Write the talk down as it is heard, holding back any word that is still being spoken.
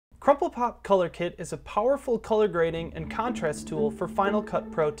CrumplePop Color Kit is a powerful color grading and contrast tool for Final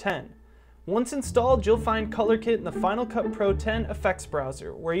Cut Pro 10. Once installed, you'll find ColorKit in the Final Cut Pro 10 effects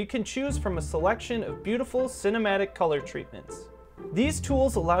browser, where you can choose from a selection of beautiful cinematic color treatments. These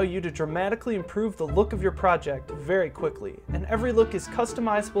tools allow you to dramatically improve the look of your project very quickly, and every look is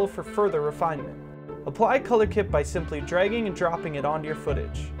customizable for further refinement. Apply ColorKit by simply dragging and dropping it onto your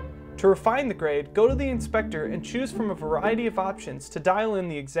footage. To refine the grade, go to the inspector and choose from a variety of options to dial in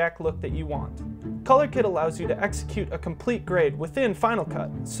the exact look that you want. ColorKit allows you to execute a complete grade within Final Cut,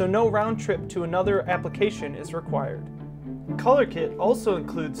 so no round trip to another application is required. ColorKit also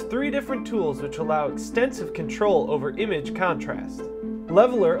includes 3 different tools which allow extensive control over image contrast.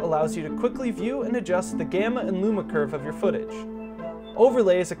 Leveler allows you to quickly view and adjust the gamma and luma curve of your footage.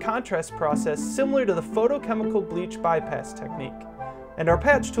 Overlay is a contrast process similar to the photochemical bleach bypass technique. And our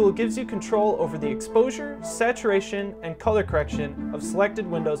patch tool gives you control over the exposure, saturation, and color correction of selected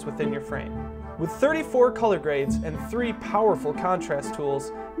windows within your frame. With 34 color grades and 3 powerful contrast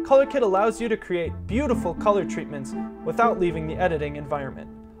tools, ColorKit allows you to create beautiful color treatments without leaving the editing environment.